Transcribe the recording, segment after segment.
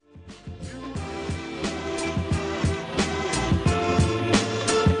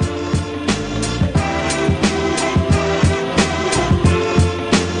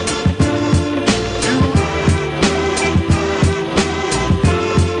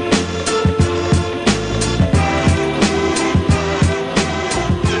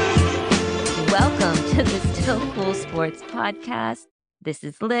Sports Podcast. This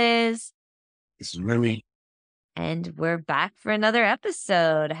is Liz. This is Remy. And we're back for another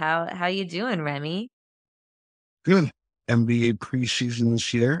episode. How you doing, Remy? Good. NBA preseason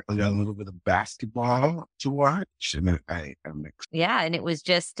this year. I got a little bit of basketball to watch. And I'm excited. Yeah, and it was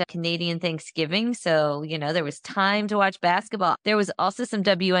just Canadian Thanksgiving. So, there was time to watch basketball. There was also some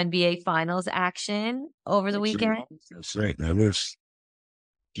WNBA finals action over the weekend. That's right. Now there's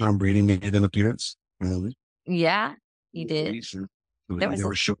Tom Brady made an appearance. Really. Yeah, he did. They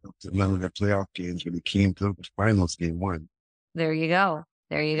were showing up to none of their playoff games when he came to the finals game one. There you go.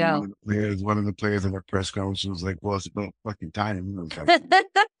 One of the players in the press conference was like, well, it's about fucking time.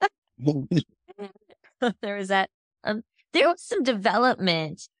 There was that. There was some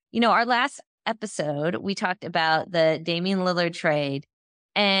development. Our last episode, we talked about the Damian Lillard trade,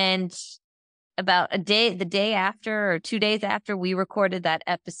 and about the day after or 2 days after we recorded that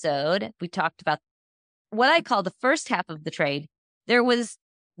episode, we talked about what I call the first half of the trade. There was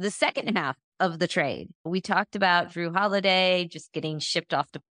the second half of the trade. We talked about Drew Holiday just getting shipped off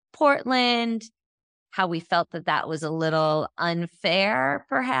to Portland, how we felt that was a little unfair,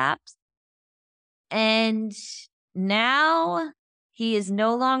 perhaps. And now he is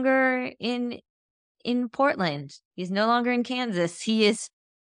no longer in Portland. He's no longer in Kansas. He's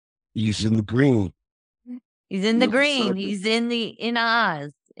in the green. He's in the green. He's in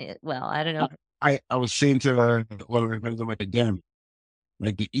Oz. Well, I don't know. I was saying to one of my friends, I'm like, again,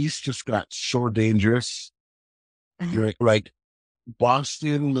 like the East just got so dangerous. Like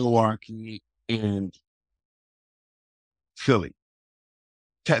Boston, Milwaukee, and Philly.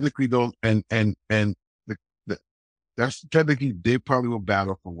 Technically, though, and that's technically they probably will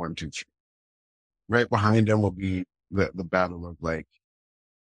battle for 1, 2, 3. Right behind them will be the battle of like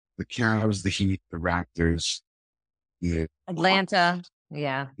the Cavs, the Heat, the Raptors, Atlanta.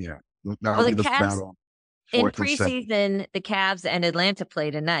 Yeah. Well, the Cavs in preseason, the Cavs and Atlanta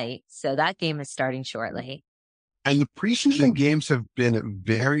play tonight, so that game is starting shortly. And the preseason games have been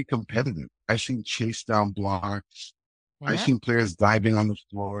very competitive. I've seen chase down blocks. Yeah. I've seen players diving on the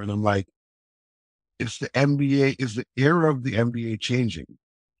floor, and I'm like, it's the NBA. Is the era of the NBA changing?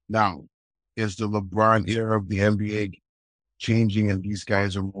 Now, is the LeBron era of the NBA changing? And these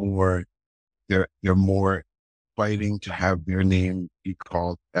guys are more, they're more fighting to have their name be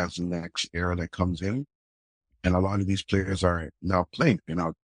called as the next era that comes in. And a lot of these players are now playing.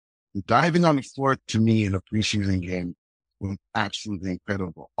 Diving on the floor to me in a preseason game was absolutely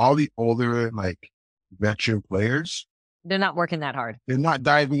incredible. All the older, like veteran players, they're not working that hard. They're not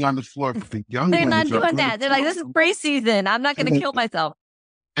diving on the floor. The young they're not doing that. They're like, this is preseason. I'm not going to kill myself.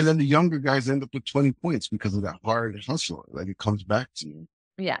 And then the younger guys end up with 20 points because of that hard hustle. Like it comes back to you.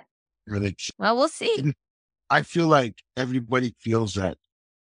 Yeah. Really. Well, we'll see. I feel like everybody feels that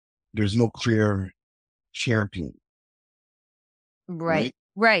there's no clear champion. Right.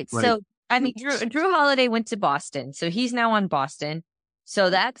 So, I mean, Drew Holiday went to Boston, so he's now on Boston. So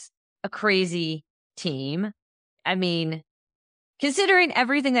that's a crazy team. I mean, considering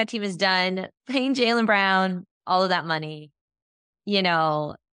everything that team has done, paying Jaylen Brown, all of that money,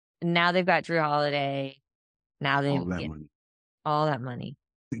 now they've got Drew Holiday. Now they've all that money.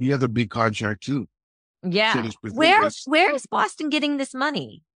 He has a big contract too. Yeah. So where is Boston getting this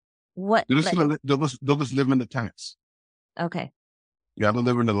money? What? They'll just live in the tax. Okay. You got to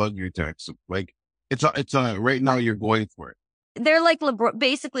live in the luxury tax. Like it's right now you're going for it. They're like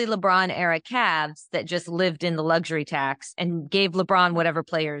basically LeBron era Cavs that just lived in the luxury tax and gave LeBron whatever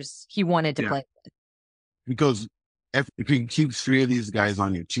players he wanted to play with. Because if you can keep 3 of these guys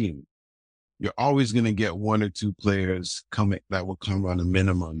on your team, you're always going to get 1 or 2 players that will come on a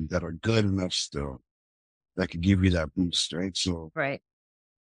minimum that are good enough still that could give you that boost, right? So right.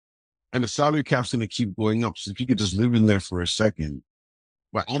 And the salary cap's going to keep going up. So if you could just live in there for a second,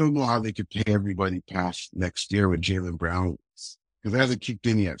 but I don't know how they could pay everybody past next year with Jaylen Brown because it hasn't kicked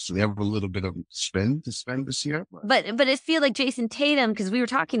in yet. So they have a little bit of spend this year. But it feels like Jason Tatum, because we were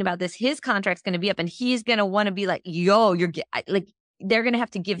talking about this, his contract's going to be up and he's going to want to be like, yo, they're going to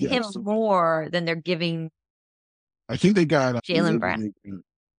have to give him more than they're giving. I think they got Jaylen Brown.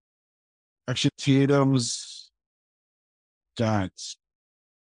 Actually, Tatum's got,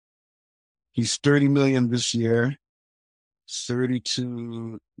 he's $30 million this year.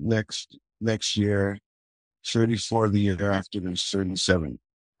 32 next year, 34 the year after, then 37.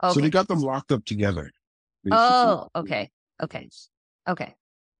 Okay. So they got them locked up together. Basically. Oh, okay.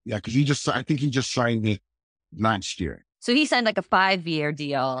 Yeah, because I think he just signed it last year. So he signed like a 5-year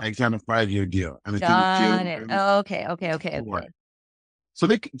deal. He signed a 5-year deal. And Got it. Oh, okay.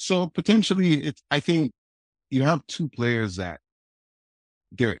 So potentially, I think you have 2 players that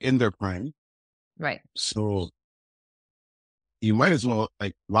they're in their prime. Right. So you might as well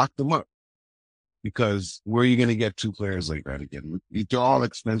like lock them up because where are you going to get two players like that again? They're all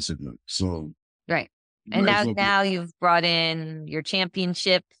expensive now. So Right. you And might as now well now you've brought in your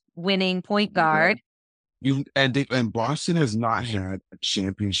championship winning point guard and Boston has not had a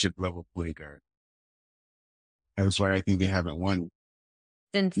championship level point guard. That's why I think they haven't won.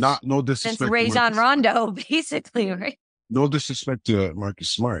 since No since disrespect to Rajon Marcus. Rondo, basically, right? No disrespect to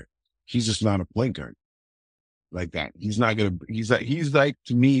Marcus Smart. He's just not a point guard like that. He's not gonna. He's like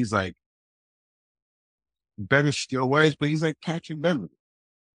to me. He's like better skill wise, but he's like Patrick Beverly.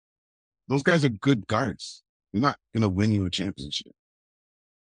 Those guys are good guards. They're not gonna win you a championship.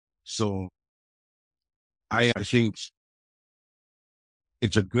 So I think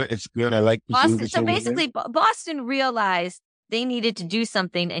it's good. I like Boston. Porzingis So over there. basically, Boston realized they needed to do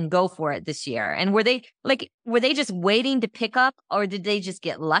something and go for it this year. And were they just waiting to pick up, or did they just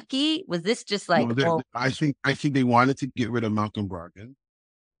get lucky? Was this just like, No, oh, I think they wanted to get rid of Malcolm Brogdon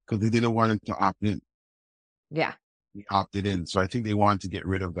because they didn't want him to opt in. yeah, He opted in, so I think they wanted to get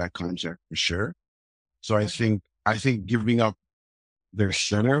rid of that contract for sure. So I think giving up their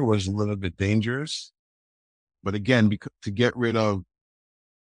center was a little bit dangerous. But again, because to get rid of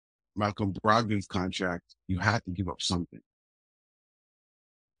Malcolm Brogdon's contract, you had to give up something.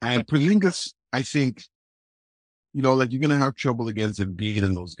 And Porzingis, I think, like you're gonna have trouble against Embiid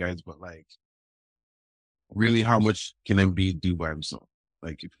and those guys, but like, really, how much can Embiid do by himself?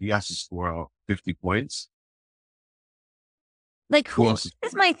 Like, if he has to score out 50 points, like who who else?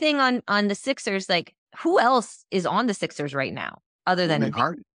 is my thing on the Sixers? Like, who else is on the Sixers right now other than Like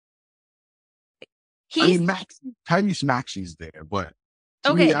Harden. I he's mean, Tyrese Maxey's there, but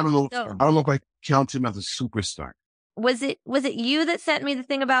to me, okay? I don't know. So I don't know if I count him as a superstar. was it you that sent me the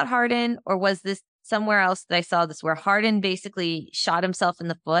thing about Harden, or was this somewhere else that I saw this where Harden basically shot himself in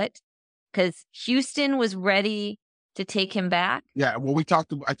the foot because Houston was ready to take him back? Yeah, well, we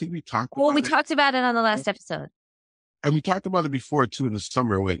talked about. I think we talked. Well, About we it. talked about it on the last episode. And we talked about it before too in the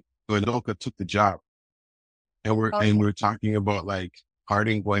summer when Udoka took the job, and we're talking about like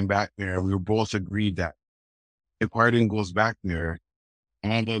Harden going back there. We were both agreed that if Harden goes back there,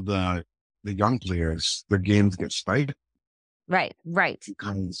 all of the young players, their games get spiked Right.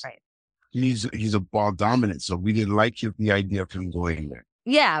 because Right. he's a ball dominant. So we didn't like the idea of him going there.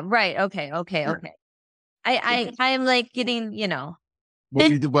 Yeah, right. Okay. Sure. I am like getting,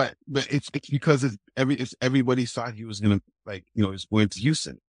 But it's because everybody thought he was gonna was going to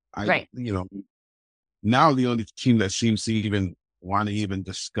Houston. right. Now the only team that seems to even want to even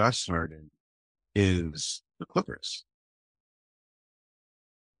discuss Harden is the Clippers.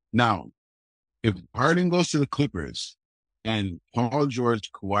 Now, if Harden goes to the Clippers and Paul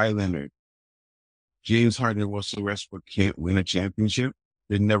George, Kawhi Leonard, James Harden, and Russell Westbrook can't win a championship,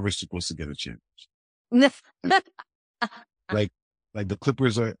 they're never supposed to get a championship. Like the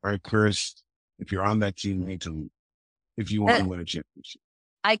Clippers are cursed. If you're on that team, you need to leave if you want to win a championship.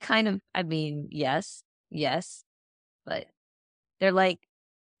 I mean, yes, but they're like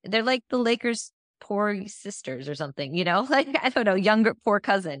the Lakers' poor sisters or something, like, I don't know, younger poor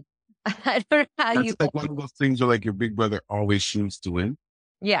cousin. I don't know how That's you, like one of those things where like your big brother always seems to win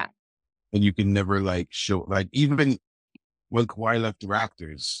yeah, and you can never like show, like even when Kawhi left the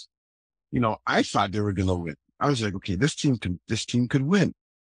Raptors, I thought they were going to win. I was like, okay, this team could win,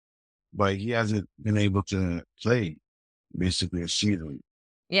 but he hasn't been able to play basically a season.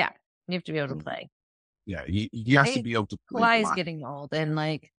 yeah, you have to be able to play. Yeah, he has to be able to play. Kawhi is getting old and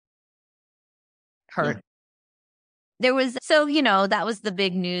like hurt. Yeah. There was, that was the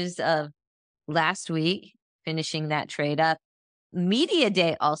big news of last week, finishing that trade up. Media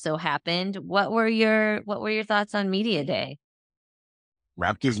Day also happened. What were your thoughts on Media Day?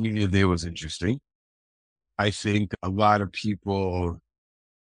 Raptors Media Day was interesting. I think a lot of people,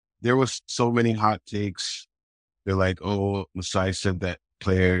 there was so many hot takes. They're like, oh, Masai said that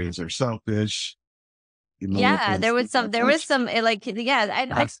players are selfish. Yeah, there was some, like,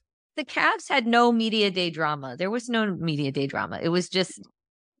 yeah, the Cavs had no Media Day drama. There was no Media Day drama. It was just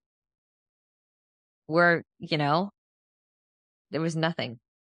there was nothing.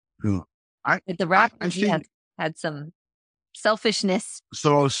 The Raptors had some selfishness.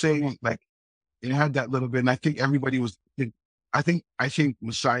 So I was saying, like, it had that little bit, and I think everybody was. I think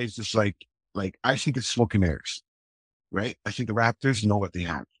Masai is just like I think it's smoke and mirrors, right? I think the Raptors know what they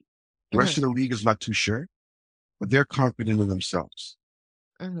have. The rest of the league is not too sure, but they're confident in themselves.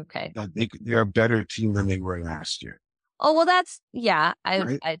 Okay, that they're a better team than they were last year. Oh well, I'd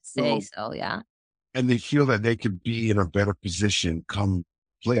say Right? so. Yeah, And they feel that they could be in a better position come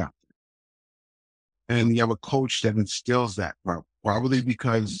playoff. And you have a coach that instills that, probably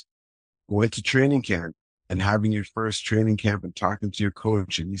because going to training camp and having your first training camp and talking to your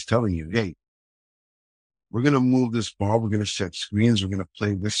coach, and he's telling you, hey, we're going to move this ball. We're going to set screens. We're going to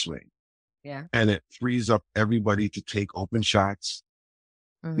play this way. Yeah. And it frees up everybody to take open shots.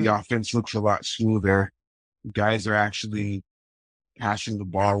 The offense looks a lot smoother. Guys are actually passing the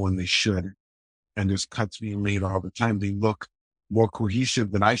ball when they should. And there's cuts being made all the time. They look more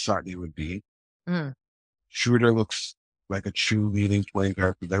cohesive than I thought they would be. Schroeder looks like a true leading point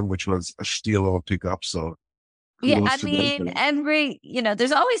guard for them, which was a steal or a pickup. So yeah, I mean,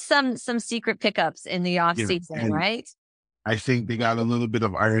 there's always some secret pickups in the off season, right? I think they got a little bit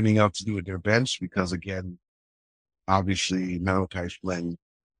of ironing out to do with their bench because, again, obviously Malachi Flynn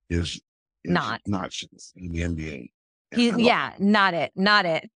is not in the NBA. Not it.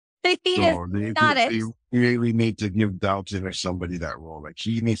 They really need to give Dalton or somebody that role. Like,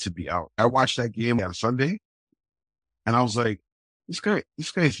 he needs to be out. I watched that game on Sunday, and I was like, this guy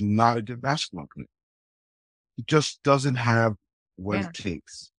is not a good basketball player. He just doesn't have what it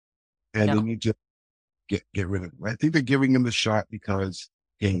takes, and they need to get rid of him. I think they're giving him the shot because,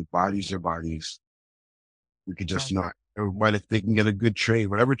 hey, bodies are bodies. We could just not. But if they can get a good trade,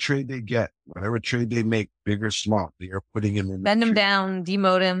 whatever trade they get, whatever trade they make, big or small, they are putting him in. Bend him down,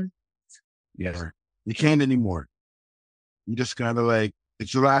 demote him. Yeah, you can't anymore. You just gotta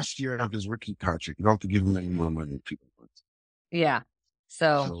it's the last year of his rookie contract. You don't have to give him any more money. People want. Yeah.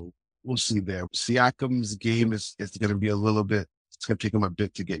 So we'll see there. Siakam's game is going to be a little bit. It's going to take him a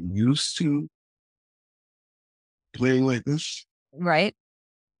bit to get used to playing like this, right?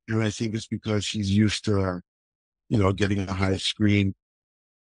 And I think it's because he's used to, getting a high screen.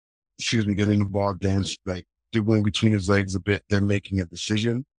 Getting the ball danced, like dribbling between his legs a bit, then making a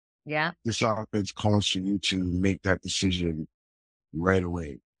decision. Yeah. This offense calls for you to make that decision right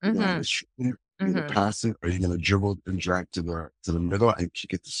away. You're going to pass it, or you're going to dribble and drag to the middle and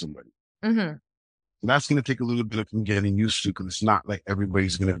kick it to somebody. And that's going to take a little bit of him getting used to, because it's not like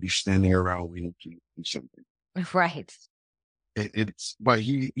everybody's going to be standing around waiting to do something. Right. But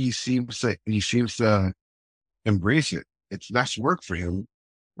he seems to embrace it. It's less work for him.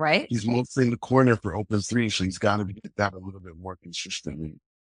 Right. He's mostly in the corner for open three, so he's got to get that a little bit more consistently.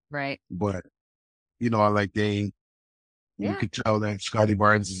 Right. But, you could tell that Scotty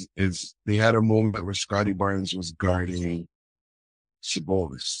Barnes they had a moment where Scotty Barnes was guarding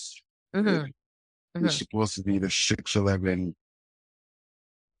Sabonis. He's supposed to be the 6'11",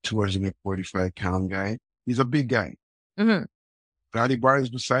 245-pound guy. He's a big guy. Scotty Barnes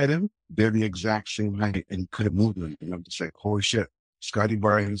beside him, they're the exact same height, and he couldn't move them. And I'm just like, holy shit. Scotty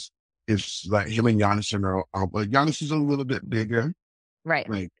Barnes is like him and Giannis but Giannis is a little bit bigger. Right.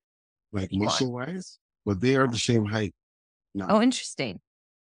 Like muscle-wise, but they are the same height. No. Oh, interesting.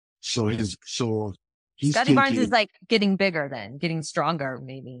 So he's Scotty Barnes is like getting bigger then, getting stronger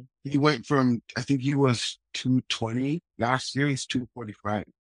maybe. He went from, I think he was 220 last year. He's 245.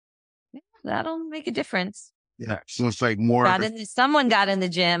 Yeah, that'll make a difference. Yeah, so it's like more. Someone got in the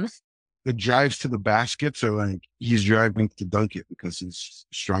gym. The drives to the baskets are like he's driving to dunk it because he's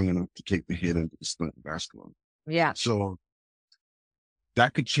strong enough to take the hit and stunt basketball. Yeah. So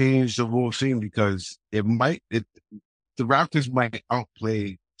that could change the whole thing, because the Raptors might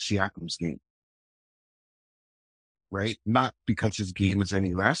outplay Siakam's game. Right? Not because his game is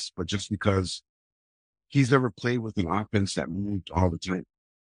any less, but just because he's never played with an offense that moved all the time.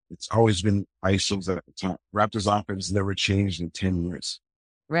 It's always been ISOs at the top. Raptors offense never changed in 10 years.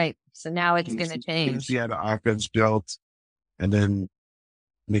 Right. So now it's going to change. He had an offense built, and then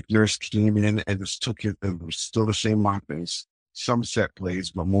Nick Nurse came in and just took it. It was still the same offense. Some set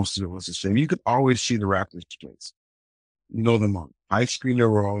plays, but most of it was the same. You could always see the Raptors plays. You know them all. High screen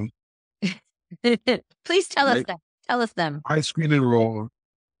and roll. Please tell us that. Tell us them. High screen and roll,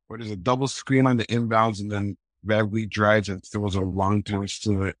 where there's a double screen on the inbounds, and then VanVleet drives and throws a long toss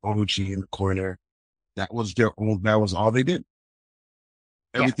to OG in the corner. That was all they did.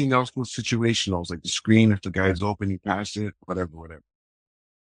 Everything else was situational. It was like the screen, if the guy's open, he passed it, whatever.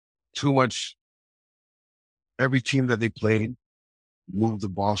 Too much. Every team that they played moved the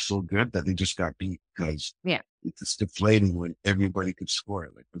ball so good that they just got beat, because it's deflating when everybody could score.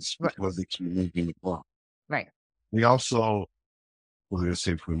 Like, it's because they keep moving the ball. Right. We also, we're going to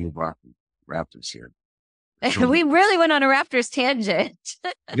say for new Raptors here. We really went on a Raptors tangent.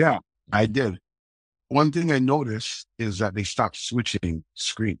 Yeah, I did. One thing I noticed is that they stopped switching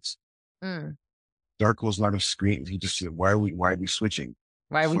screens. Darko's not a screen. He just said, why are we switching?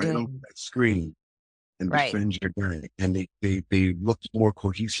 Why are we doing that screen and defend your guy? And they looked more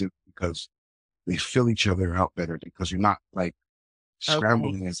cohesive because they fill each other out better, because you're not like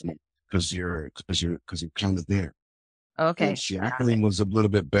scrambling as much, because you're kind of there. Okay. And Siakam was a little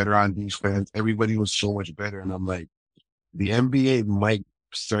bit better on defense. Everybody was so much better. And I'm like, the NBA might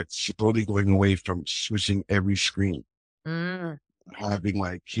start slowly going away from switching every screen, Mm, having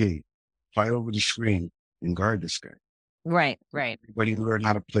like, hey, fight over the screen and guard this guy. right. Right. Everybody learn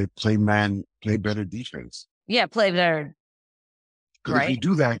how to play better defense. Yeah. Play better. Because if you Right.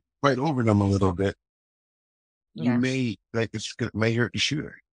 do that, fight over them a little bit, you Yeah. may may hurt the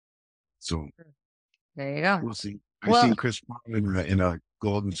shooter. So There you go. we'll see. I Well, seen Chris Paul in a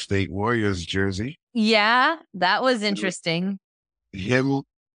Golden State Warriors jersey. yeah, that was And interesting. him,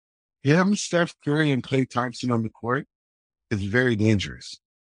 him, Steph Curry, and Klay Thompson on the court is very dangerous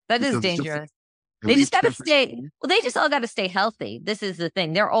That is because it's just dangerous. at They just least got to 10%. stay. Well, they just all got to stay healthy. This is the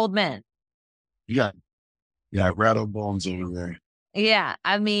thing. They're old men. Yeah, yeah, rattle bones over there. Yeah.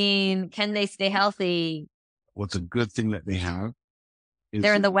 I mean, can they stay healthy? What's a good thing that they have is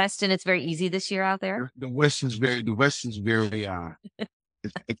They're in the West and it's very easy this year out there. the West is very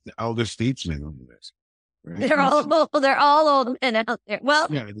it's the elder statesmen on this. Right? They're all old men out there. Well,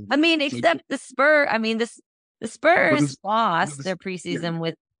 Yeah, I mean, so- except the Spur. I mean, the But Spurs it's- lost but their it's- preseason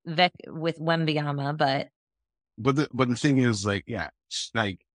with Wembyama, but but the thing is, like, yeah,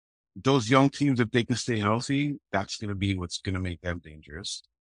 like those young teams, if they can stay healthy, that's going to be what's going to make them dangerous,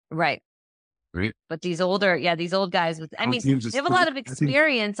 right. right? But these old guys with, I Young mean, teams is they have a lot of I think-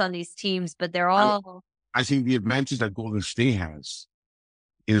 experience on these teams, but they're all I think the advantage that Golden State has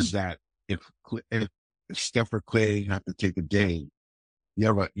is that if Steph or Clay have to take a day, you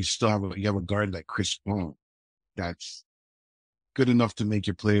have a guard like Chris Paul that's good enough to make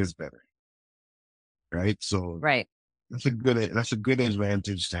your players better, right? So right. that's a good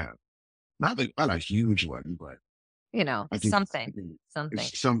advantage to have. Not a huge one, but You know, I think something.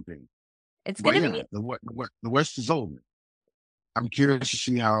 it's something. It's But gonna yeah, be. the West is old. I'm curious to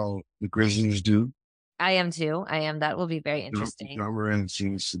see how the Grizzlies do. I am too. I am. That will be very interesting. Drummond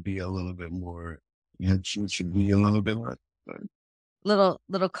seems to be a little bit more. Yeah, should be a little bit more. Little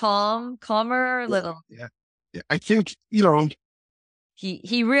calmer. Little. Yeah, yeah. I think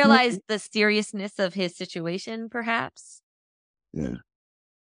He realized the seriousness of his situation, perhaps, Yeah,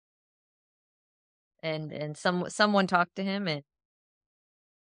 and someone talked to him, and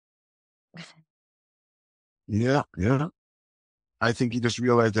yeah, yeah. I think he just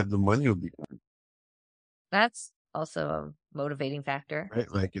realized that the money will be gone, that's also a motivating factor.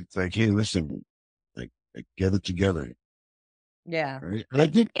 right. Like it's like, hey, listen, like get it together, Yeah. right?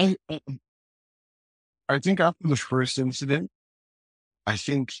 And I think after the first incident, I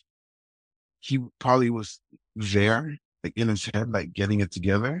think he probably was there, like in his head, like getting it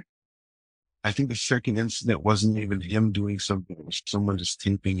together. I think the second incident wasn't even him doing something; it was someone just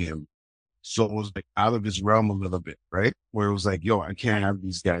taping him. So it was like out of his realm a little bit, right? Where it was like, yo, I can't have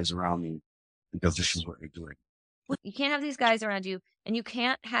these guys around me because this is what they're doing. You can't have these guys around you, and you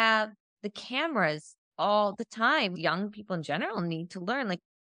can't have the cameras all the time. Young people in general need to learn. Like,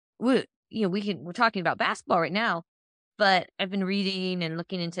 we're talking about basketball right now, but I've been reading and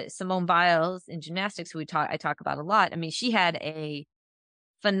looking into Simone Biles in gymnastics, who I talk about a lot. I mean, she had a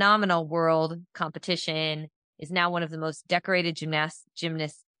phenomenal world competition, is now one of the most decorated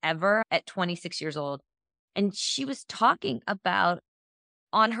gymnasts ever at 26 years old. And she was talking about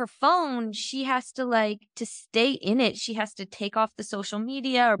on her phone, she has to to stay in it. She has to take off the social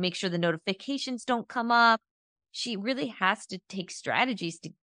media or make sure the notifications don't come up. She really has to take strategies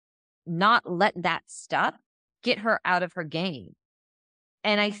to not let that stuff get her out of her game.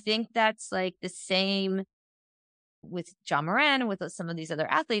 And I think that's like the same with John Moran and with some of these other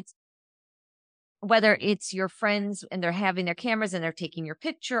athletes, whether it's your friends and they're having their cameras and they're taking your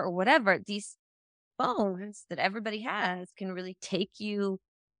picture or whatever, these phones that everybody has can really take you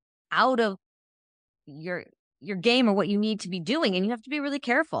out of your game or what you need to be doing. And you have to be really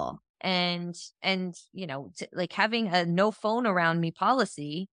careful. And like having a no phone around me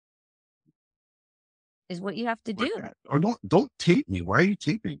policy is what you have to do. Or don't tape me. Why are you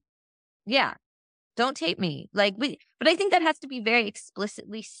taping? Yeah. Don't tape me. But I think that has to be very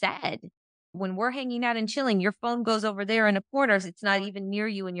explicitly said. When we're hanging out and chilling, your phone goes over there in a corner. It's not even near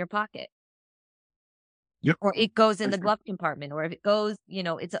you in your pocket. Yep. Or it goes in the glove compartment, or if it goes,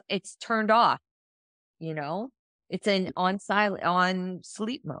 it's turned off, it's on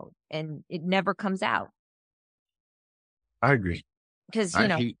sleep mode and it never comes out. I agree. Because,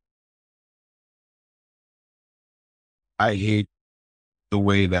 I hate the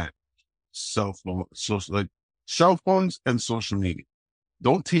way that cell phones and social media.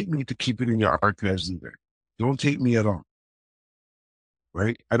 Don't tape me to keep it in your archives either. Don't tape me at all.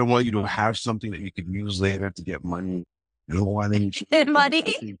 Right? I don't want you to have something that you could use later to get money. I don't want any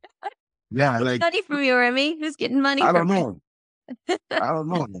money. Yeah, like Money from you, Remy. Who's getting money I from don't you? know. I don't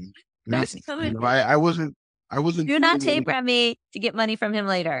know. Man. Who's That's coming? I wasn't Do not doing tape any Remy to get money from him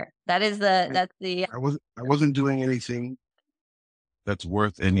later. That's the I wasn't doing anything that's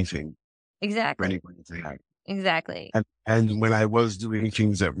worth anything for exactly. anybody to have. Exactly. And when I was doing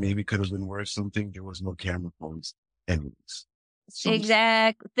things that maybe could have been worth something, there was no camera phones anyways. So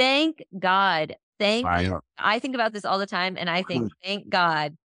Thank God. I I think about this all the time and I think, thank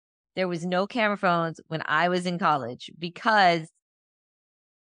God there was no camera phones when I was in college because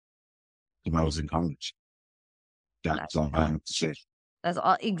when I was in college. That's all I have to say. that's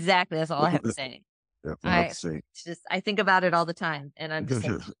all exactly. That's all I have to say. That's all I have to say. It's just I think about it all the time and I'm just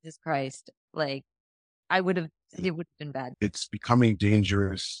like, Jesus Christ. Like it would have been bad. It's becoming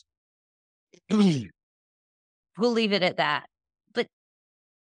dangerous. We'll leave it at that. But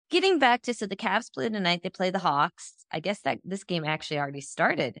getting back to so the Cavs play tonight, they play the Hawks. I guess that this game actually already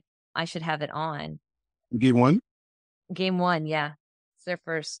started. I should have it on. Game one? Game one, yeah. It's their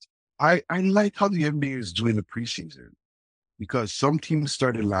first. I like how the NBA is doing the preseason because some teams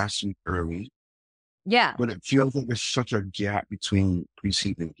started last week early. Yeah. But it feels like there's such a gap between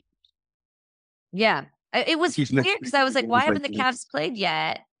preseason. Yeah. It was weird because I was like, why haven't the Cavs played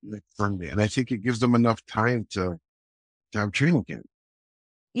yet? Next Sunday. And I think it gives them enough time to have training camp.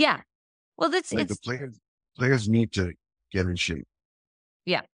 Yeah. Well, like the players need to get in shape.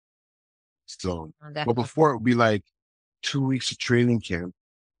 Yeah. So, but before it would be like 2 weeks of training camp,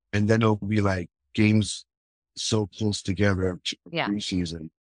 and then it'll be like games so close together preseason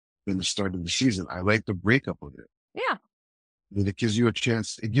than the start of the season. I like the breakup of it. Yeah. And it gives you a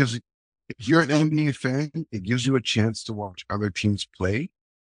chance. If you're an NBA fan, it gives you a chance to watch other teams play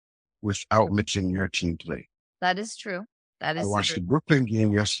without missing your team play. That is true. I watched the Brooklyn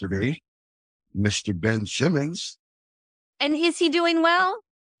game yesterday. Mr. Ben Simmons. And is he doing well?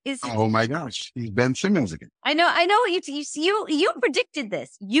 Oh my gosh, he's Ben Simmons again. I know. You predicted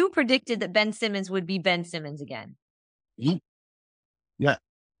this. You predicted that Ben Simmons would be Ben Simmons again. Yeah,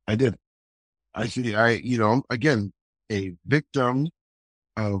 I did. Again, a victim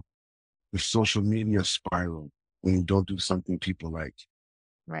of the social media spiral when you don't do something people like.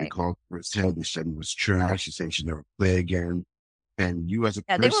 Right. They called for his head. They said he was trash. They said he should never play again. And you as a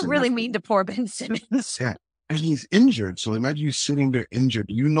person. They were really mean to poor Ben Simmons. Yeah. And he's injured. So imagine you sitting there injured.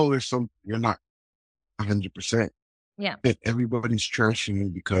 You know you're not 100%. Yeah. And everybody's trashing you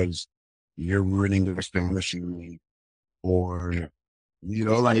because you're ruining their Spanish league or,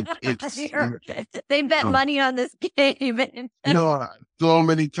 like it's. They bet money on this game. So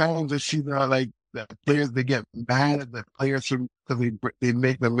many times I see like the players, they get mad at the players because they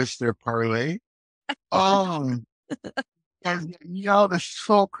make them miss their parlay. And that's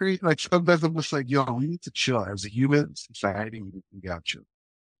so crazy. Like sometimes I'm just like, we need to chill. As a human society, we got chill.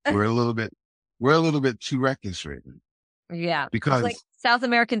 We're a little bit too reckless right now. Yeah. Because it's like South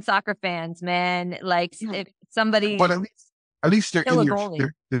American soccer fans, man. Like if somebody but at least they're in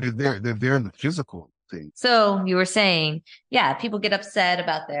they're there in the physical thing. So you were saying, yeah, people get upset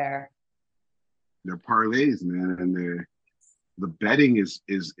about their parlays, man, and the betting is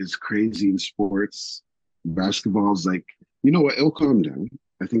crazy in sports. Basketball's like, you know what? It'll calm down.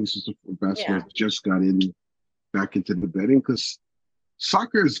 I think it's just basketball just got back into the betting because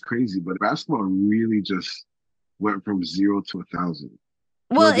soccer is crazy, but basketball really just went from 0 to 1,000.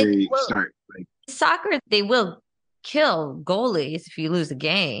 Well, soccer, they will kill goalies if you lose a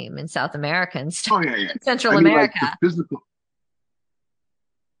game in South America and stuff. Central America. Like the physical.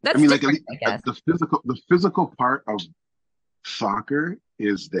 That's the physical part of soccer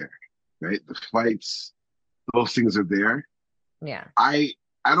is there, right? The fights, those things are there. Yeah. I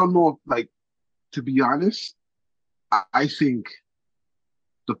don't know if, to be honest, I think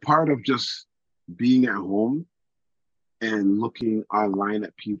the part of just being at home and looking online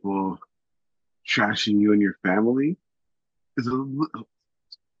at people trashing you and your family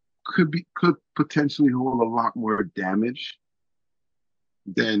could potentially hold a lot more damage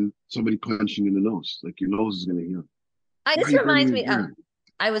than somebody punching you in the nose. Like your nose is going to heal. This reminds me of,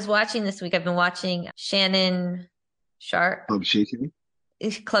 I was watching this week. I've been watching Shannon Sharp. Club Shay Shay.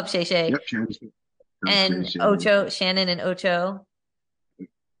 Club Shay Shay. Yep, and Ocho, Shannon and Ocho.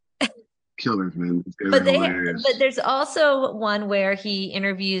 Killers, man. But there's also one where he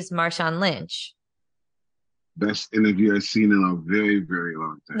interviews Marshawn Lynch. Best interview I've seen in a very, very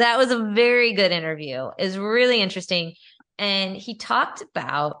long time. That was a very good interview. It's really interesting. And he talked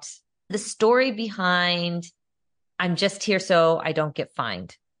about the story behind "I'm just here so I don't get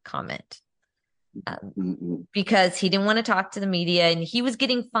fined" comment. Because he didn't want to talk to the media and he was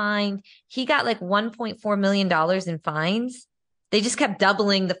getting fined. He got like $1.4 million in fines. They just kept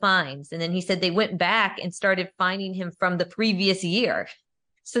doubling the fines. And then he said they went back and started fining him from the previous year.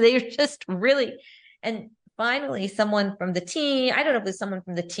 So they were just really, and finally someone from the team, I don't know if it was someone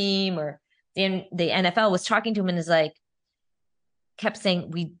from the team or the NFL was talking to him and is like, kept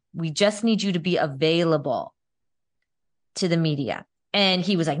saying, we just need you to be available to the media. And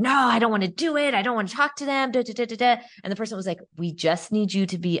he was like, no, I don't want to do it. I don't want to talk to them. Da, da, da, da, da. And the person was like, we just need you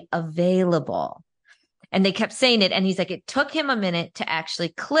to be available. And they kept saying it. And he's like, it took him a minute to actually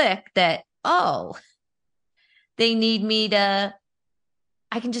click that, oh, they need me to,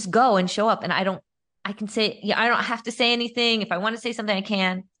 I can just go and show up. And I can say, yeah, I don't have to say anything. If I want to say something, I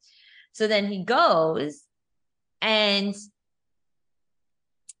can. So then he goes and,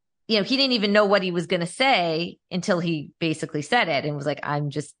 you know, he didn't even know what he was going to say until he basically said it and was like, I'm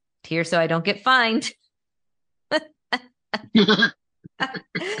just here so I don't get fined. I mean,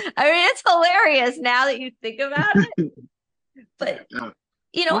 it's hilarious now that you think about it. But,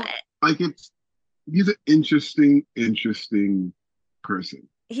 you know, like he's an interesting person.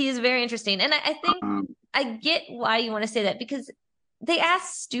 He is very interesting. And I think I get why you want to say that, because they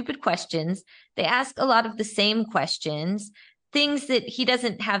ask stupid questions. They ask a lot of the same questions, things that he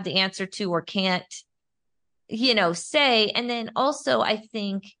doesn't have the answer to or can't, you know, say. And then also, I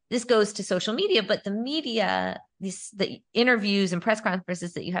think this goes to social media, but the media, the interviews and press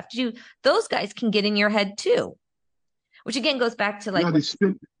conferences that you have to do, those guys can get in your head too, which again goes back to like,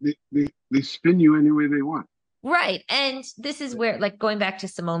 they spin you any way they want. Right. And this is where, like, going back to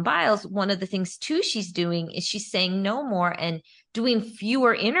Simone Biles, one of the things too she's doing is she's saying no more and doing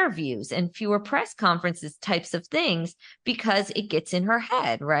fewer interviews and fewer press conferences types of things, because it gets in her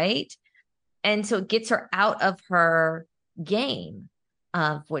head, right? And so it gets her out of her game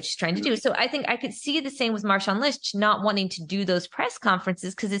of what she's trying to do. So I think I could see the same with Marshawn Lynch not wanting to do those press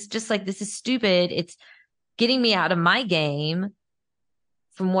conferences, because it's just like, this is stupid. It's getting me out of my game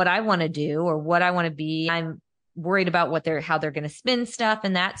from what I want to do or what I want to be. I'm worried about how they're going to spin stuff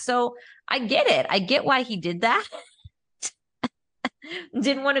and that. So I get it. I get why he did that.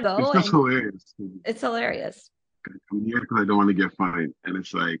 Didn't want to go. It's just hilarious. It's hilarious. I'm here because I don't want to get fined. And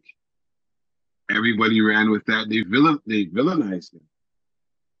it's like, everybody ran with that. They villainized him.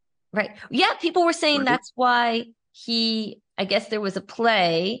 Right. Yeah. People were saying that's why I guess there was a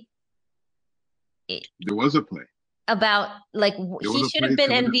play. There was a play. About like he should have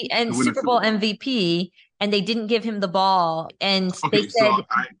been Super Bowl MVP, and they didn't give him the ball. And okay, they said, so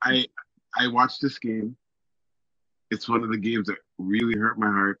I watched this game. It's one of the games that really hurt my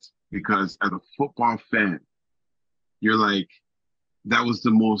heart, because as a football fan, you're like, that was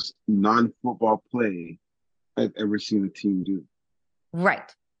the most non-football play I've ever seen a team do. Right.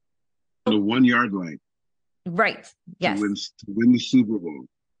 On the 1 yard line. Right. Yes. To win the Super Bowl.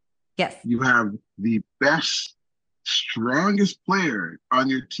 Yes. You have the best, strongest player on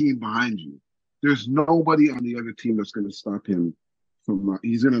your team behind you. There's nobody on the other team that's going to stop him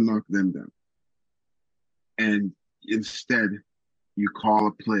he's going to knock them down. And instead, you call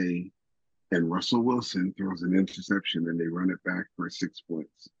a play and Russell Wilson throws an interception and they run it back for 6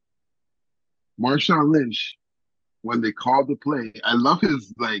 points. Marshawn Lynch, when they called the play, I love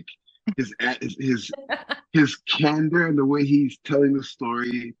his candor and the way he's telling the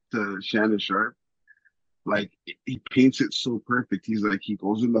story to Shannon Sharpe. Like, he paints it so perfect. He's like, he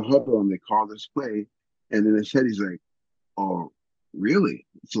goes in the huddle and they call this play, and in his head he's like, oh, really?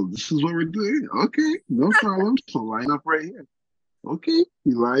 So this is what we're doing? Okay, no problem. So line up right here. Okay,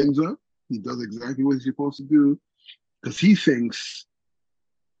 he lines up. He does exactly what he's supposed to do, because he thinks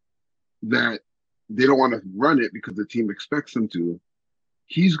that they don't want to run it because the team expects him to.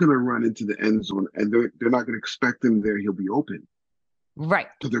 He's going to run into the end zone, and they're not going to expect him there. He'll be open. Right.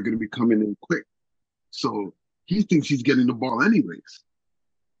 Because they're going to be coming in quick. So he thinks he's getting the ball anyways.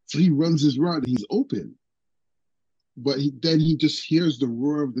 So he runs his route and he's open. But then he just hears the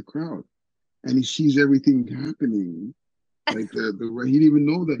roar of the crowd and he sees everything happening. Like he didn't even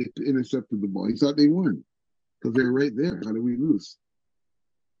know that they intercepted the ball. He thought they won because they're right there. How did we lose?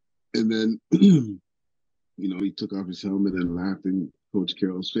 And then, he took off his helmet and laughed in Coach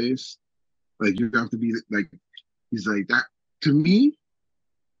Carroll's face. Like, you have to be like, he's like that. To me,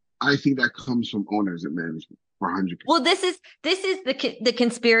 I think that comes from owners and management for 100%. Well, this is the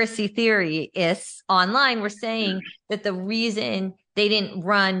conspiracy theory is online. We're saying that the reason they didn't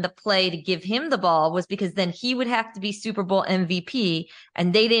run the play to give him the ball was because then he would have to be Super Bowl MVP,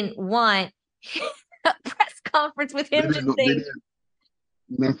 and they didn't want a press conference with him just saying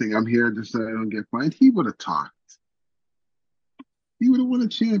nothing. I'm here just so I don't get fined. He would have talked. He would have won a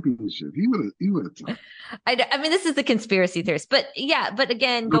championship. He would have talked. I mean, this is the conspiracy theorist, but yeah, but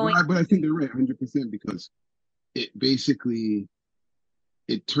again, but I think they're right, 100%, because it basically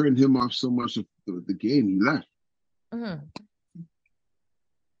it turned him off so much of the game. He left, Mhm.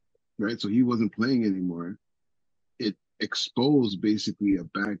 right? So he wasn't playing anymore. It exposed basically a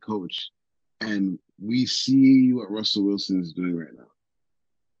bad coach, and we see what Russell Wilson is doing right now.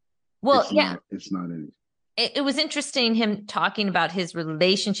 Well, yeah, It's not anything. it was interesting him talking about his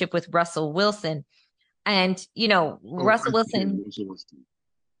relationship with Russell Wilson. And, Oh, Russell Wilson, Russell Wilson.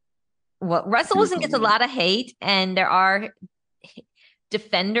 Russell You were Wilson gets talking a about. lot of hate, and there are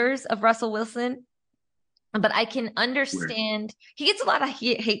defenders of Russell Wilson. But I can Where? understand he gets a lot of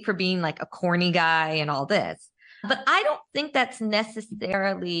hate for being like a corny guy and all this. But I don't think that's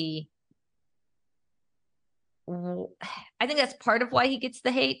necessarily. I think that's part of why he gets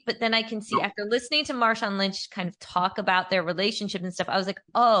the hate. But then I can see No, after listening to Marshawn Lynch kind of talk about their relationship and stuff, I was like,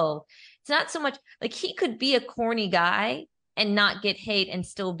 oh, it's not so much like he could be a corny guy and not get hate and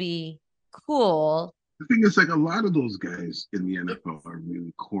still be cool. the thing is, like a lot of those guys in the NFL are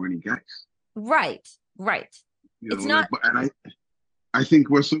really corny guys. Right, right. You It's know, like, not but and I think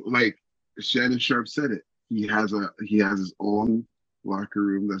Russell, like Shannon Sharp said it. He has his own locker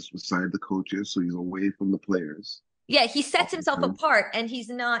room that's beside the coaches, so he's away from the players Yeah, he all sets the himself time. apart and he's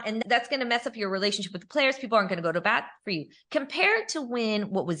not, and that's going to mess up your relationship with the players. People aren't going to go to bat for you. Compared to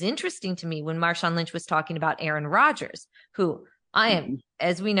what was interesting to me when Marshawn Lynch was talking about Aaron Rodgers, who I am, Mm-hmm.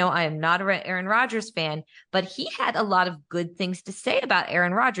 as we know, I am not an Aaron Rodgers fan, but he had a lot of good things to say about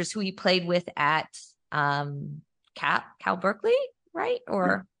Aaron Rodgers, who he played with at Cal Berkeley, right? Yeah,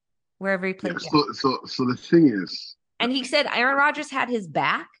 Or wherever he yeah. played. Yeah. So the thing is, And he said Aaron Rodgers had his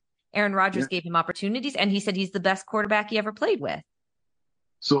back. Aaron Rodgers yeah. gave him opportunities, and he said he's the best quarterback he ever played with.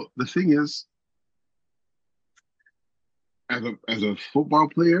 So the thing is, as a football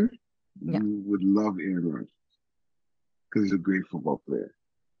player, Yeah. you would love Aaron Rodgers because he's a great football player.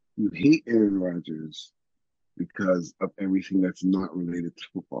 You hate Aaron Rodgers because of everything that's not related to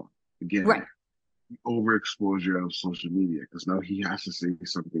football. Right. Again, overexposure of social media because now he has to say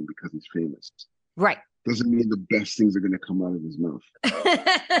something because he's famous. Right. Doesn't mean the best things are going to come out of his mouth.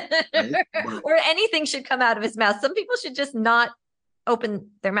 Right? But, Or anything should come out of his mouth. Some people should just not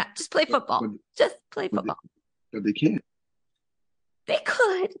open their mouth. Just play football. but, Just play but, football. but they can't. They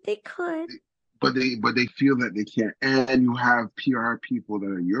could. They could. But they feel that they can't. And you have PR people that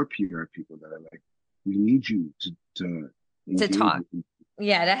are your PR people that are like, we need you to To talk. with,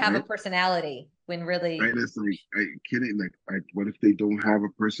 Yeah, to have a right? personality when really. Right? It's like, kidding. Like, what if they don't have a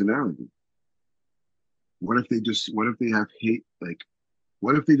personality? What if they have hate? Like,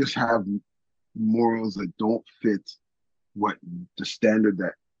 what if they just have morals that don't fit what the standard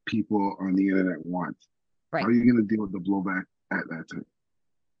that people on the internet want? Right. How are you going to deal with the blowback at that time?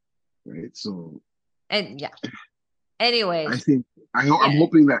 Right. So, And yeah. Anyways. I think I'm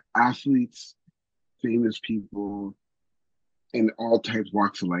hoping that athletes, famous people, in all types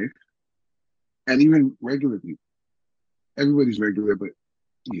walks of life, and even regular people. Everybody's regular, but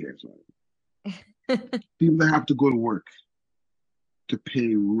yeah, it's right. People that have to go to work to pay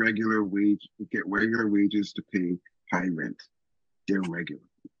get regular wages to pay high rent. They're regular.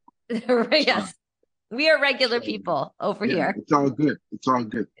 Yes. We are regular So, people over yeah, here. it's all good. It's all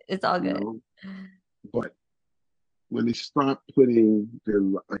good. It's all good. Know? But when they stop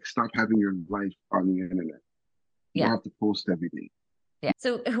stop having your life on the internet, you have to post every day. Yeah.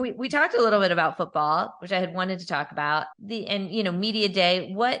 So we talked a little bit about football, which I had wanted to talk about media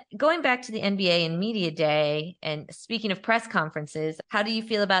day. Going back to the NBA and media day, and speaking of press conferences, how do you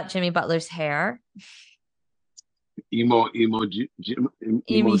feel about Jimmy Butler's hair? Emo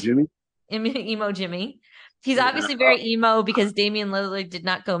Jimmy. Emo Jimmy. He's obviously very emo because Damian Lillard did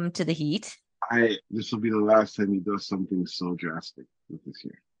not go to the Heat. This will be the last time he does something so drastic with this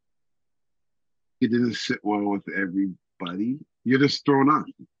year. It didn't sit well with everybody. You're just thrown off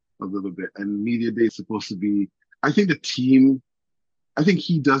a little bit. And media day is supposed to be. I think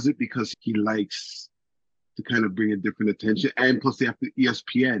he does it because he likes to kind of bring a different attention. And plus, they have to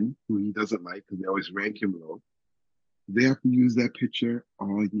ESPN, who he doesn't like because they always rank him low. They have to use that picture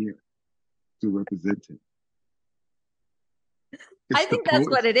all year to represent him. I think that's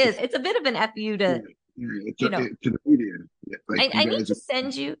what it is. It's a bit of an FU to, to the media. Like I need to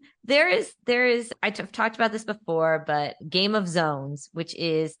send you. There is. I've talked about this before, but Game of Zones, which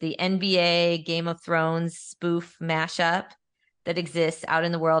is the NBA Game of Thrones spoof mashup that exists out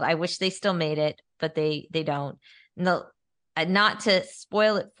in the world. I wish they still made it, but they don't. No, not to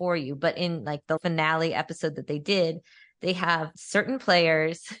spoil it for you, but in like the finale episode that they did, they have certain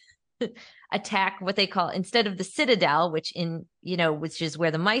players attack what they call, instead of the Citadel, which is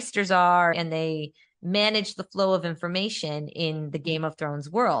where the Meisters are, and they manage the flow of information in the Game of Thrones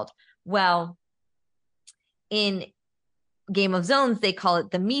world. Well, in Game of Zones, they call it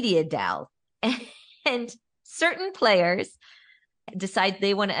the media dell. And certain players decide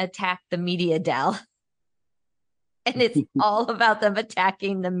they want to attack the media dell. And it's all about them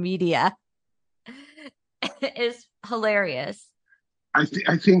attacking the media. It's hilarious. I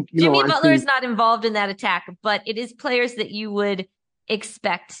think Jimmy Butler is not involved in that attack, but it is players that you would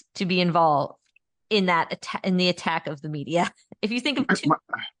expect to be involved in that in the attack of the media. If you think of since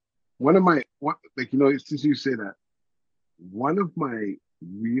you say that, one of my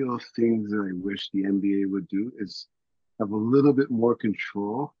real things that I wish the NBA would do is have a little bit more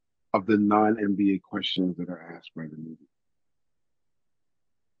control of the non-NBA questions that are asked by the media.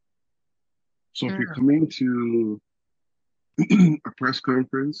 So if you're coming to a press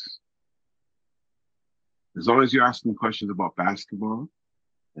conference, as long as you're asking questions about basketball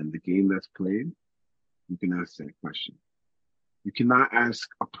and the game that's played, you can ask that question. You cannot ask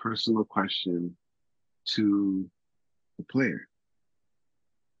a personal question to the player.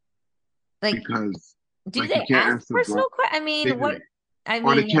 Because do they ask personal questions? I mean, what?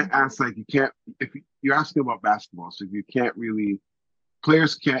 Or they can't ask, you can't, if you're asking about basketball, so you can't really,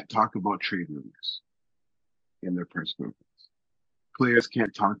 players can't talk about trade rumors in their press conference. Players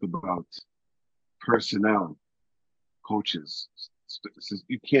can't talk about personnel, coaches.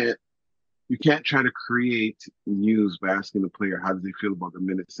 You can't try to create news by asking the player how does he feel about the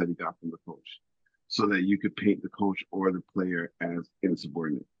minutes that he got from the coach, so that you could paint the coach or the player as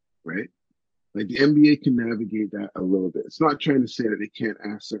insubordinate, right? Like the NBA can navigate that a little bit. It's not trying to say that they can't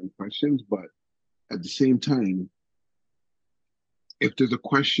ask certain questions, but at the same time, if there's a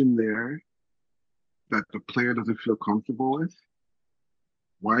question there that the player doesn't feel comfortable with,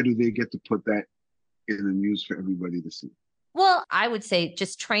 why do they get to put that in the news for everybody to see? Well, I would say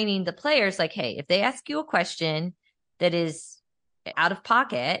just training the players, like, hey, if they ask you a question that is out of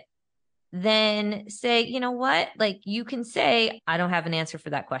pocket, then say, you know what? Like, you can say, I don't have an answer for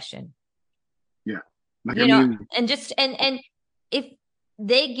that question. Yeah. And if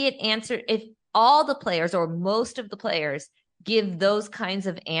they get answered, if all the players or most of the players give those kinds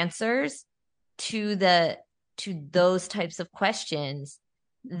of answers to those types of questions,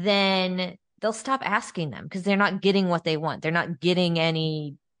 then they'll stop asking them because they're not getting what they want. They're not getting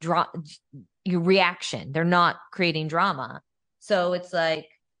any reaction. They're not creating drama. So it's like,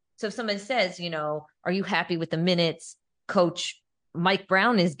 so if somebody says, are you happy with the minutes Coach Mike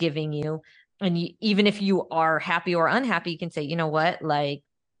Brown is giving you? And even if you are happy or unhappy, you can say, you know what, like,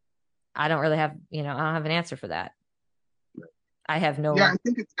 I don't really have, I don't have an answer for that. I have no. Yeah,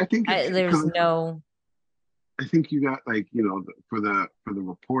 I think there's no. I think you got for the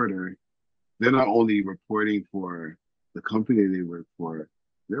reporter, they're not only reporting for the company they work for,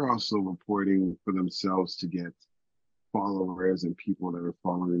 they're also reporting for themselves to get followers and people that are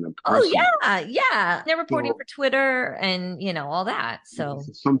following them personally. Oh yeah. They're reporting for Twitter and all that. So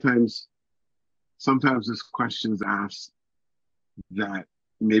sometimes there's questions asked that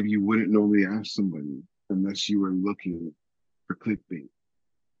maybe you wouldn't normally ask somebody unless you were looking for clickbait,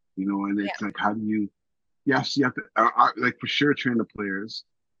 and it's like, how do you, yes, you have to, like, for sure, train the players,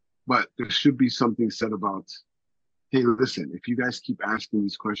 but there should be something said about, hey, listen, if you guys keep asking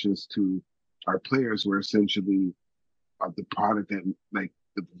these questions to our players, we're essentially the product that, like,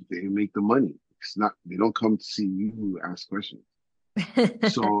 they make the money. It's not, they don't come to see you ask questions.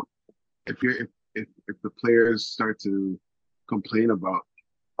 So if the players start to complain about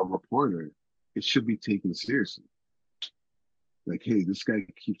a reporter, it should be taken seriously. Like, hey, this guy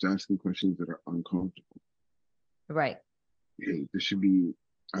keeps asking questions that are uncomfortable. Right. Hey, there should be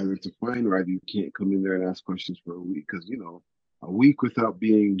either it's a fine or either you can't come in there and ask questions for a week, because a week without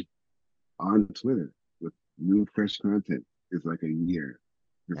being on Twitter with new fresh content is like a year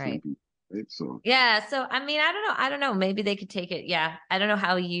for some people, right? So yeah. So I mean, I don't know. Maybe they could take it. Yeah. I don't know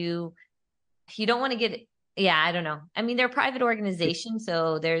how you don't want to get. Yeah, I don't know. I mean, they're a private organization,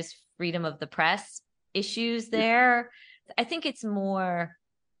 so there's freedom of the press issues there. I think it's more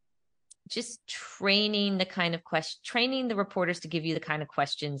just training the reporters to give you the kind of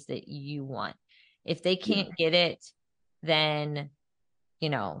questions that you want. If they can't get it, then,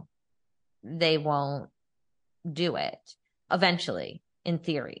 they won't do it eventually, in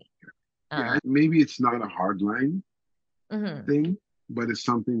theory. Yeah, maybe it's not a hard line thing, but it's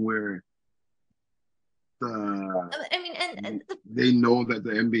something where they know that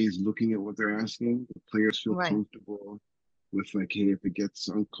the NBA is looking at what they're asking. The players feel comfortable with, like, hey, if it gets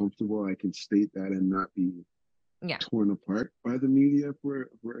uncomfortable, I can state that and not be torn apart by the media for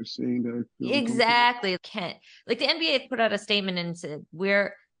saying that. Exactly. Can't, like, the NBA put out a statement and said,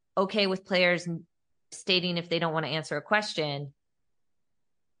 we're okay with players stating if they don't want to answer a question.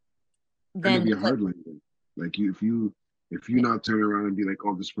 Then it'd be a hard line. Like, if you If you not turn around and be like,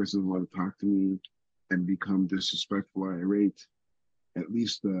 "Oh, this person want to talk to me," and become disrespectful or irate, at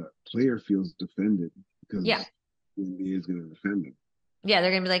least the player feels defended Yeah. because the NBA is going to defend them. Yeah,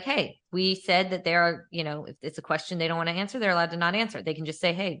 they're going to be like, hey, we said that there are, if it's a question they don't want to answer, they're allowed to not answer it. They can just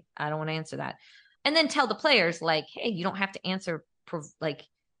say, hey, I don't want to answer that. And then tell the players, like, hey, you don't have to answer, like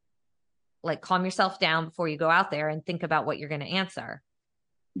calm yourself down before you go out there and think about what you're going to answer.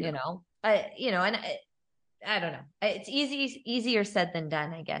 Yeah. I don't know. It's easier said than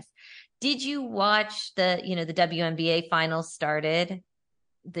done, I guess. Did you watch the WNBA finals started?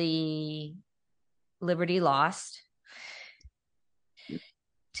 The Liberty lost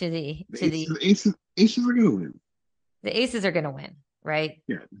to the Aces are gonna win. The Aces are gonna win, right?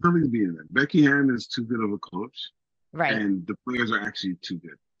 Yeah, nothing's beating them. Becky Hammon is too good of a coach, right? And the players are actually too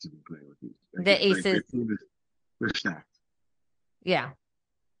good to be playing with these. The Aces, they're stacked. Yeah,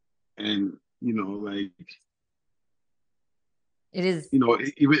 and like it is.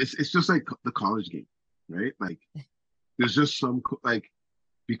 It's just like the college game, right? Like there's just some like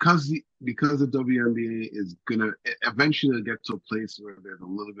because the WNBA is gonna eventually get to a place where there's a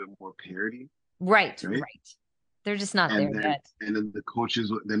little bit more parity. Right. They're just not there yet. And then the coaches,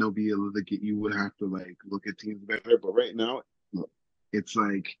 then they'll be able to get. You would have to like look at teams better, but right now, look, it's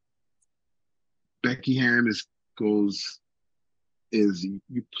like Becky Hammon plays in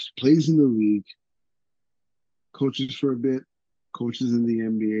the league, coaches for a bit, coaches in the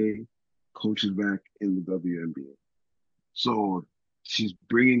NBA, coaches back in the WNBA. So she's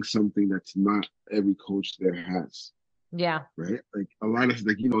bringing something that's not every coach there has. Yeah. Right? Like a lot of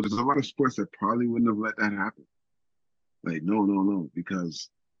there's a lot of sports that probably wouldn't have let that happen. Like, no, because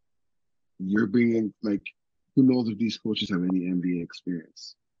you're bringing, like, who knows if these coaches have any NBA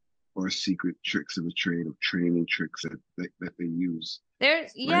experience or secret tricks of the trade of training tricks that they use.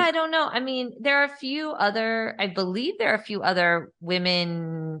 I don't know. I mean, I believe there are a few other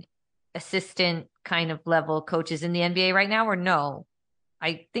women assistant kind of level coaches in the NBA right now, or no?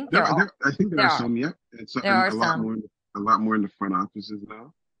 I think there are. I think there are some, yeah. There are some. A lot more in the front offices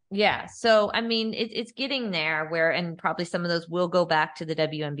now. Yeah. So, I mean, it's getting there and probably some of those will go back to the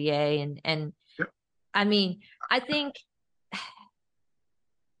WNBA. And yep. I mean, I think,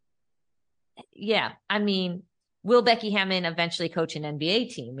 yeah, I mean, will Becky Hammon eventually coach an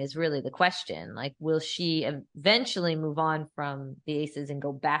NBA team is really the question. Like, will she eventually move on from the Aces and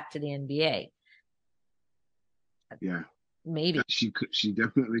go back to the NBA? Yeah. Maybe. She could. She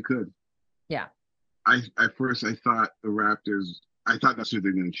definitely could. Yeah. At first I thought the Raptors, I thought that's who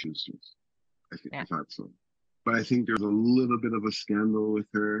they're going to choose. I thought so. But I think there's a little bit of a scandal with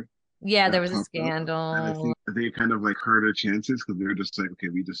her. Yeah, there was a scandal. And I think they kind of like hurt her chances because they're just like, okay,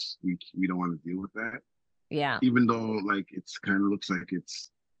 we don't want to deal with that. Yeah. Even though like it's kind of looks like it's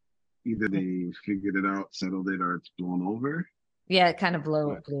either they figured it out, settled it, or it's blown over. Yeah, it kind of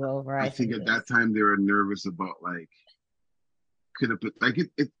blew over. I think at that time they were nervous about like could have put like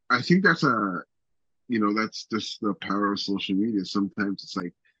it. I think that's that's just the power of social media. Sometimes it's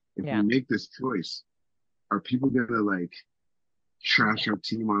like, if you make this choice, are people gonna like trash our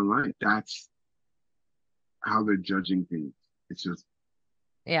team online? That's how they're judging things. It's just,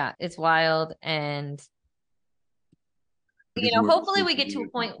 it's wild. And hopefully we get to a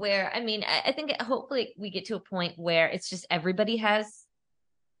point where, I think hopefully we get to a point where it's just everybody has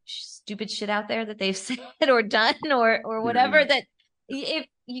stupid shit out there that they've said or done or whatever, that if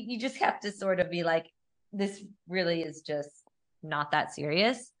you just have to sort of be like, this really is just not that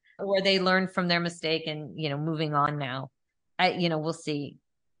serious, or they learn from their mistake and moving on now. We'll see.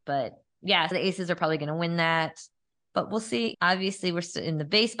 But yeah, the Aces are probably going to win that, but we'll see. Obviously we're still in the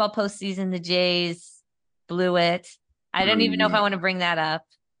baseball postseason. The Jays blew it. I don't even know if I want to bring that up.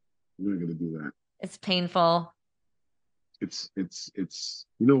 We're not going to do that. It's painful. It's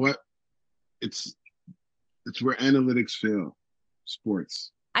you know what? It's where analytics fail.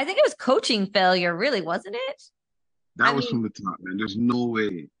 Sports. I think it was coaching failure, really, wasn't it? That was from the top, man. There's no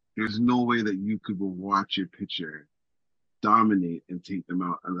way that you could watch your pitcher dominate and take them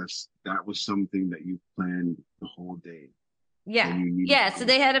out unless that was something that you planned the whole day. Yeah. So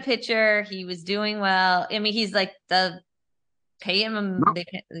they had a pitcher. He was doing well. I mean, he's like pay him,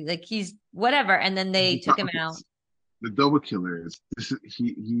 he's whatever. And then they took him out. The double killer is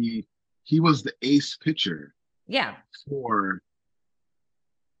he was the ace pitcher. Yeah. For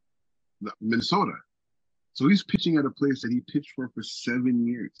Minnesota. So he's pitching at a place that he pitched for 7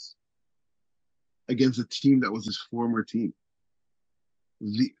 years against a team that was his former team.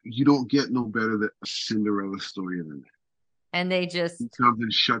 You don't get no better than a Cinderella story than that. And he comes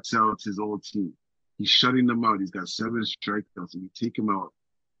and shuts out his old team. He's shutting them out. He's got 7 strikeouts, and you take him out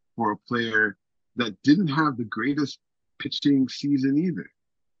for a player that didn't have the greatest pitching season either.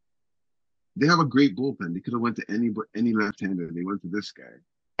 They have a great bullpen. They could have went to any left-hander. They went to this guy,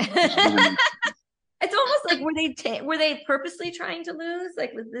 which didn't make sense. It's almost like were they purposely trying to lose?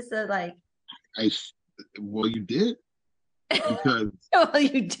 Like, was this a like? Well, you did because Well,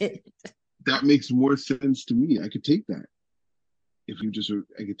 you did. that makes more sense to me. I could take that. I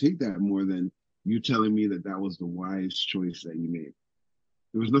could take that more than you telling me that was the wise choice that you made.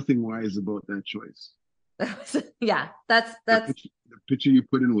 There was nothing wise about that choice. Yeah, that's the picture you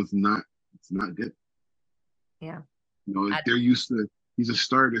put in was not. It's not good. Yeah. You know, they're used to. He's a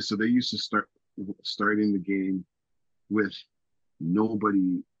starter, so they're used to starting the game with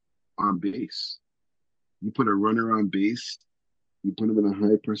nobody on base. You put a runner on base, you put him in a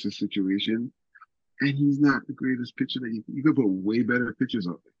high pressure situation, and he's not the greatest pitcher that you could put way better pitchers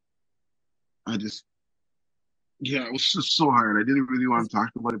out there. It was just so hard. I didn't really want to talk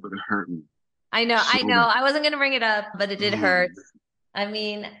about it, but it hurt me. I know. I wasn't going to bring it up, but it did hurt. I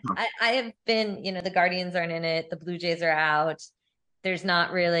mean, I have been, the Guardians aren't in it. The Blue Jays are out. There's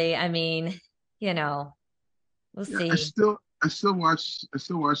not really, we'll see. I still watch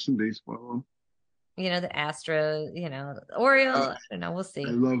some baseball. The Astros, the Orioles. I don't know. We'll see.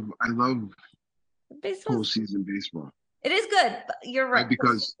 I love baseball. Postseason baseball. It is good. You're right.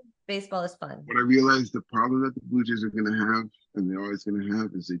 Because baseball is fun. What I realized the problem that the Blue Jays are going to have, and they're always going to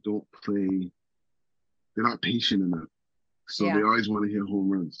have, is they don't play. They're not patient enough. So they always want to hit home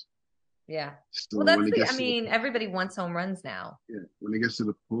runs. Yeah. So well, everybody wants home runs now. Yeah. When it gets to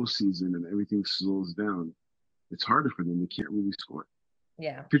the postseason and everything slows down, it's harder for them. They can't really score.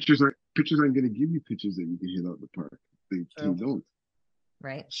 Yeah. Pitchers aren't going to give you pitches that you can hit out the park. They don't.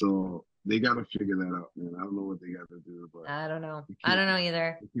 Right. So they got to figure that out, man. I don't know what they got to do, but I don't know. I don't know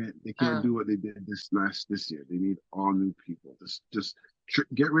either. They can't do what they did this year. They need all new people. Just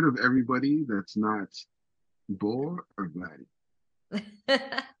get rid of everybody that's not Bo or Vladdy.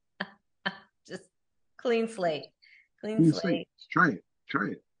 Just clean slate. Clean slate. Try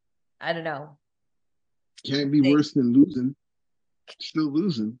it. I don't know. Can't be worse than losing. Still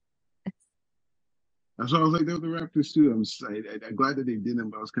losing. That's why I was like, they're the Raptors too. I'm glad that they didn't,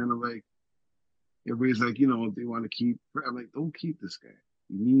 but I was kind of like, everybody's like, they want to keep. I'm like, don't keep this guy.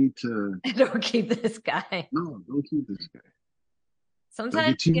 You need to. Don't keep this guy. No, don't keep this guy.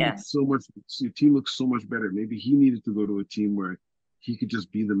 Sometimes, your team looks so much better. Maybe he needed to go to a team where he could just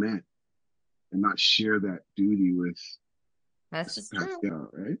be the man and not share that duty with Pascal,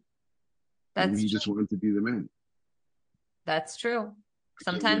 right? He just wanted to be the man. That's true.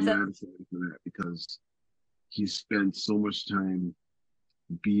 Sometimes for that because he spent so much time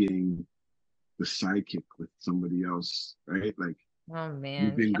being the sidekick with somebody else, right? Like, oh man,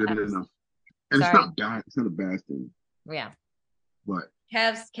 you've been good enough, and it's not bad. It's not a bad thing. Yeah. What?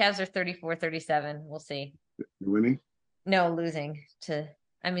 Cavs are 34-37. We'll see. You're winning? No, losing to.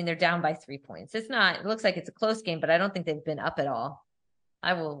 I mean, they're down by 3 points. It's not. It looks like it's a close game, but I don't think they've been up at all.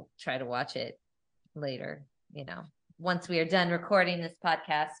 I will try to watch it later. Once we are done recording this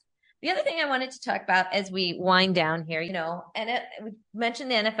podcast. The other thing I wanted to talk about as we wind down here, and we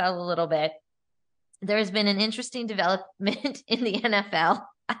mentioned the NFL a little bit. There's been an interesting development in the NFL.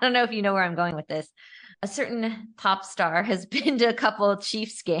 I don't know if you know where I'm going with this. A certain pop star has been to a couple of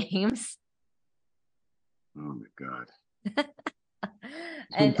Chiefs games. Oh my God.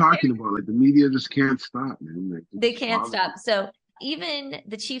 I'm talking about, like, the media just can't stop, man. Like, they can't stop. So even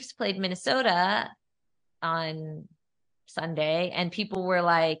the Chiefs played Minnesota on Sunday, and people were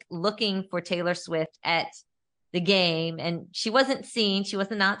like looking for Taylor Swift at the game, and she wasn't seen. She was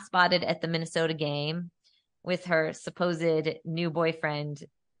not spotted at the Minnesota game with her supposed new boyfriend,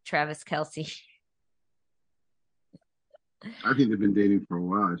 Travis Kelce. I think they've been dating for a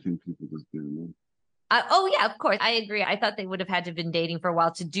while. I think people just didn't know. Oh, yeah, of course. I agree. I thought they would have had to have been dating for a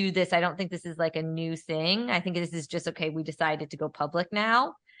while to do this. I don't think this is like a new thing. I think this is just, okay, we decided to go public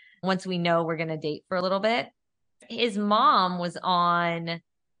now. Once we know we're going to date for a little bit. His mom was on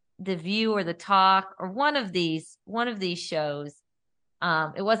The View or The Talk or one of these shows.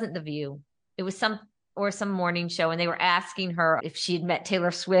 It wasn't The View. It was some morning show, and they were asking her if she had met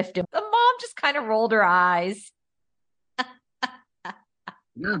Taylor Swift. And the mom just kind of rolled her eyes.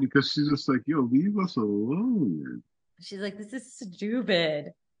 Yeah, because she's just like, yo, leave us alone, man. She's like, this is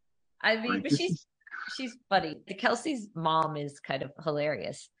stupid. I mean, like, but she's funny. The Kelce's mom is kind of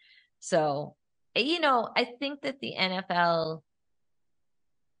hilarious. So, I think that the NFL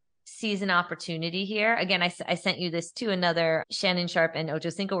sees an opportunity here. Again, I sent you this too. Another Shannon Sharpe and Ocho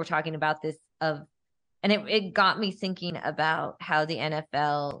Cinco were talking about this and it got me thinking about how the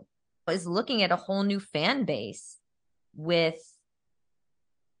NFL is looking at a whole new fan base with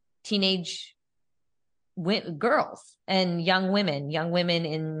teenage girls and young women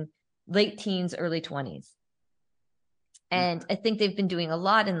in late teens, early 20s. And I think they've been doing a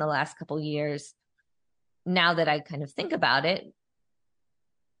lot in the last couple of years. Now that I kind of think about it,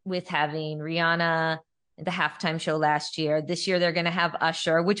 with having Rihanna at the halftime show last year. This year, they're going to have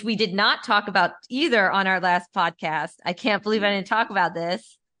Usher, which we did not talk about either on our last podcast. I can't believe I didn't talk about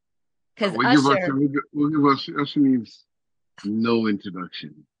this. Because Usher needs no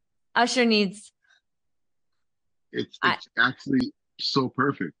introduction. Usher needs. It's actually so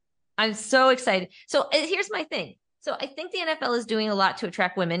perfect. I'm so excited. So here's my thing. So I think the NFL is doing a lot to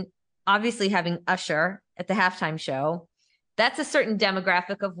attract women. Obviously, having Usher at the halftime show, that's a certain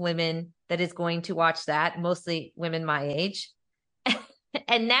demographic of women that is going to watch that, mostly women my age.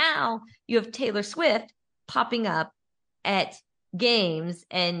 And now you have Taylor Swift popping up at games,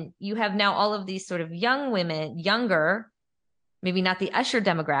 and you have now all of these sort of young women, younger, maybe not the Usher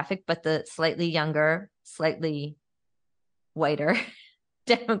demographic, but the slightly younger, slightly whiter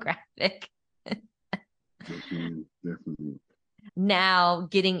demographic. Definitely. Now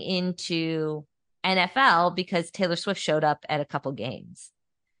getting into NFL because Taylor Swift showed up at a couple games.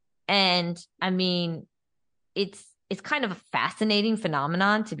 And I mean, it's kind of a fascinating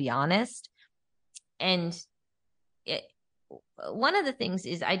phenomenon, to be honest. And one of the things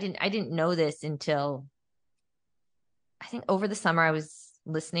is I didn't know this until I think over the summer. I was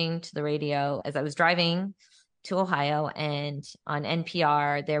listening to the radio as I was driving to Ohio, and on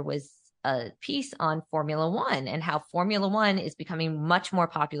NPR there was a piece on Formula One and how Formula One is becoming much more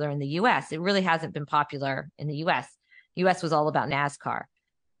popular in the US. It really hasn't been popular in the US. US was all about NASCAR.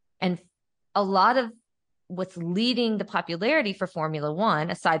 And a lot of what's leading the popularity for Formula One,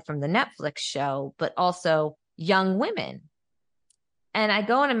 aside from the Netflix show, but also young women. And I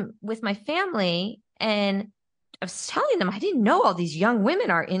go in with my family, and I was telling them I didn't know all these young women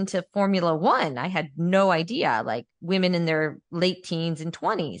are into Formula One. I had no idea, like women in their late teens and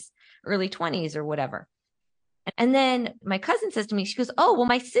 20s, early 20s or whatever. And then my cousin says to me, she goes, "Oh, well,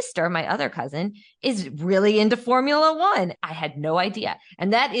 my sister, my other cousin, is really into Formula One." I had no idea.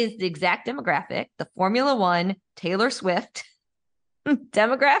 And that is the exact demographic, the Formula One, Taylor Swift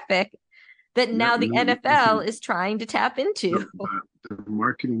demographic that now the NFL is trying to tap into. The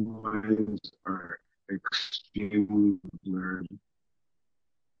marketing lines are extremely blurred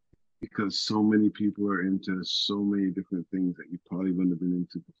because so many people are into so many different things that you probably wouldn't have been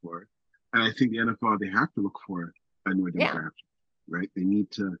into before. And I think the NFL, they have to look for a new demographic, right? They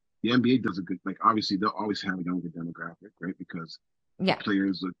need to. The NBA does a good, like obviously they'll always have a younger demographic, right? Because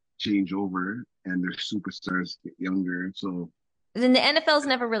players would change over and their superstars get younger. So then the NFL's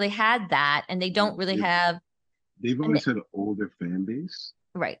never really had that, and they don't really have. They've always had an older fan base.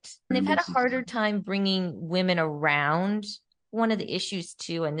 Right. And they've had a harder time bringing women around. One of the issues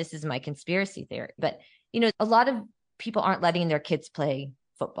too, and this is my conspiracy theory, but a lot of people aren't letting their kids play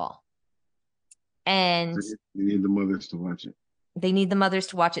football. And so they need the mothers to watch it. They need the mothers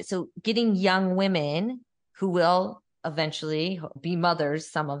to watch it. So getting young women who will eventually be mothers,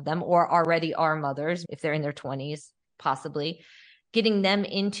 some of them, or already are mothers, if they're in their 20s, possibly, getting them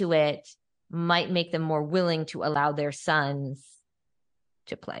into it might make them more willing to allow their sons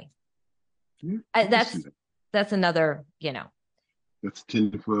to play. That's another, That's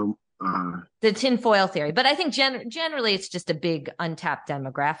tinfoil. The tinfoil theory. But I think generally it's just a big untapped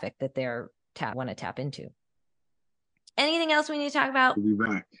demographic that they're want to tap into. Anything else we need to talk about? We'll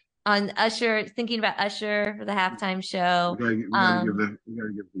be back. On Usher, thinking about Usher for the halftime show. We gotta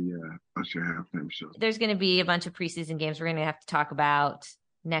give the Usher halftime show. There's going to be a bunch of preseason games we're going to have to talk about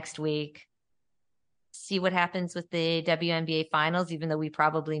next week. See what happens with the WNBA finals, even though we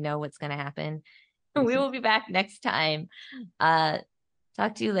probably know what's going to happen. We will be back next time.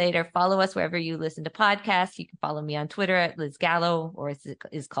 Talk to you later. Follow us wherever you listen to podcasts. You can follow me on Twitter at Liz Gallo, or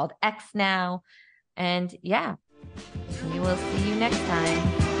it's called X now. And we will see you next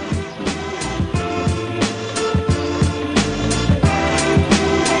time.